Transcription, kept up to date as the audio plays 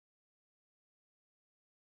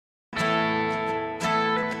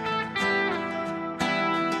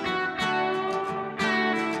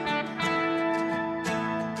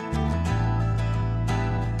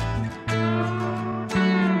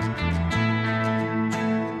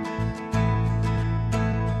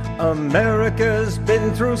America's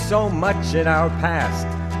been through so much in our past,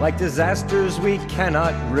 like disasters we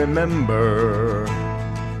cannot remember.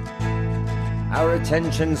 Our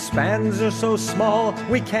attention spans are so small,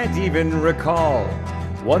 we can't even recall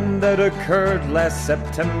one that occurred last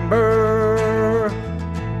September.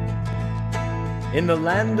 In the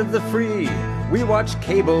land of the free, we watch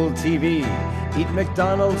cable TV, eat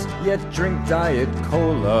McDonald's, yet drink Diet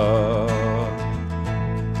Cola.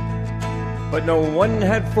 But no one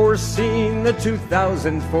had foreseen the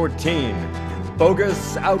 2014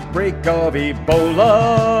 bogus outbreak of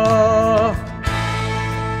Ebola.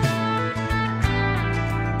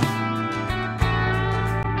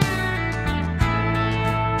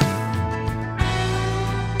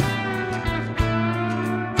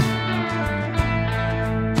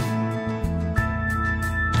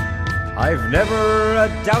 I've never a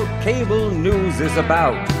doubt cable news is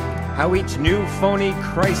about how each new phony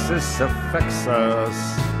crisis affects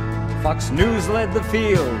us. Fox News led the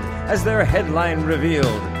field as their headline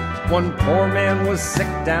revealed one poor man was sick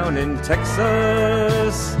down in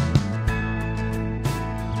Texas.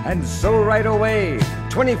 And so right away,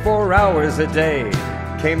 24 hours a day,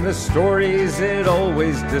 came the stories it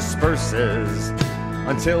always disperses,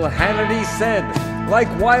 until Hannity said, like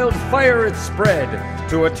wildfire it spread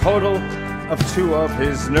to a total of 2 of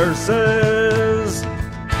his nurses.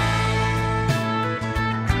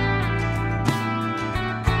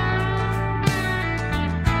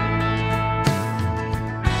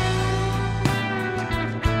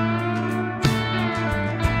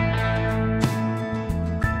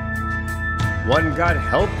 One got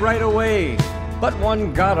help right away, but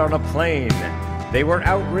one got on a plane. They were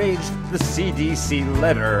outraged, the CDC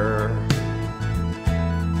letter.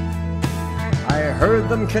 I heard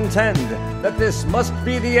them contend that this must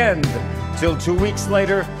be the end, till 2 weeks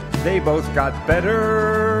later, they both got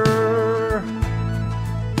better.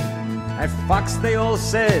 At Fox they all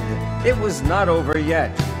said it was not over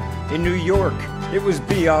yet. In New York, it was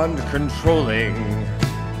beyond controlling.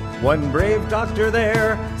 One brave doctor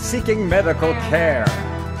there seeking medical care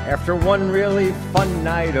after one really fun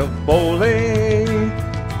night of bowling.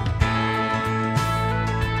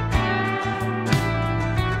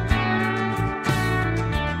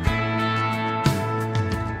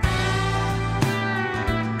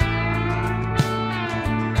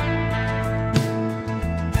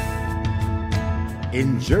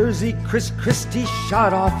 In Jersey, Chris Christie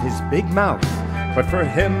shot off his big mouth, but for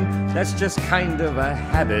him, that's just kind of a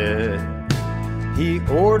habit. He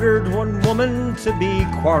ordered one woman to be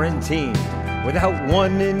quarantined without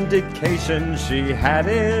one indication she had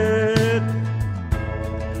it.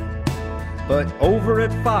 But over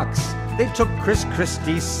at Fox, they took Chris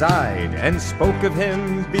Christie's side and spoke of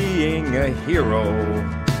him being a hero.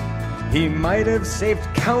 He might have saved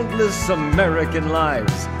countless American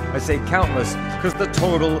lives. I say countless because the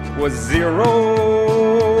total was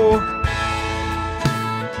 0.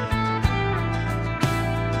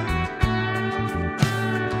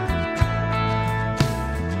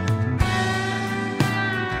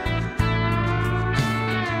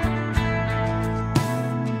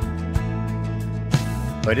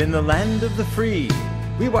 But in the land of the free,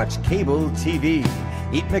 we watch cable TV,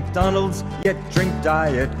 eat McDonald's, yet drink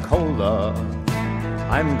Diet Cola.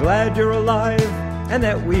 I'm glad you're alive and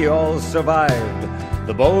that we all survived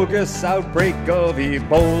the bogus outbreak of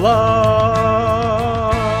Ebola.